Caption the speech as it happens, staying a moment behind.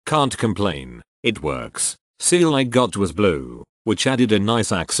can't complain, it works. Seal I got was blue, which added a nice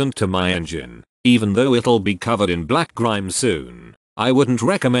accent to my engine. Even though it'll be covered in black grime soon, I wouldn't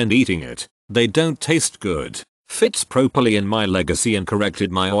recommend eating it. They don't taste good. Fits properly in my legacy and corrected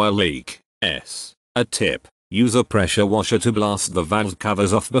my oil leak. A tip. Use a pressure washer to blast the valve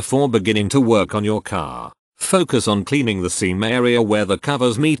covers off before beginning to work on your car. Focus on cleaning the seam area where the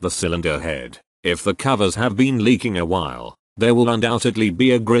covers meet the cylinder head. If the covers have been leaking a while, there will undoubtedly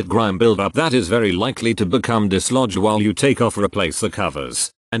be a grit grime buildup that is very likely to become dislodged while you take off or replace the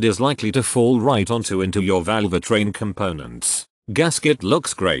covers, and is likely to fall right into your valve train components. Gasket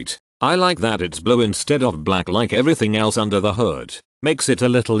looks great. I like that it's blue instead of black like everything else under the hood. Makes it a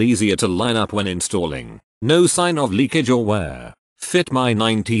little easier to line up when installing. No sign of leakage or wear. Fit my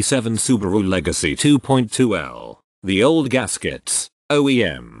 97 Subaru Legacy 2.2L. The old gaskets,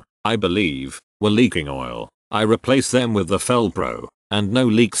 OEM, I believe, were leaking oil. I replaced them with the Fel-Pro, and no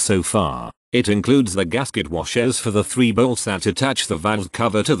leaks so far. It includes the gasket washers for the 3 bolts that attach the valve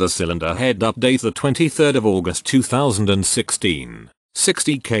cover to the cylinder head. Update the 23rd of August 2016.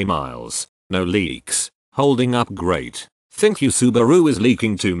 60k miles. No leaks. Holding up great. Think your Subaru is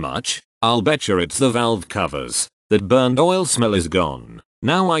leaking too much? I'll betcha it's the valve covers. That burned oil smell is gone.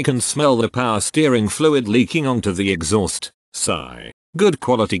 Now I can smell the power steering fluid leaking onto the exhaust. Sigh. Good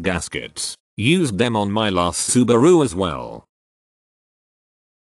quality gaskets. Used them on my last Subaru as well.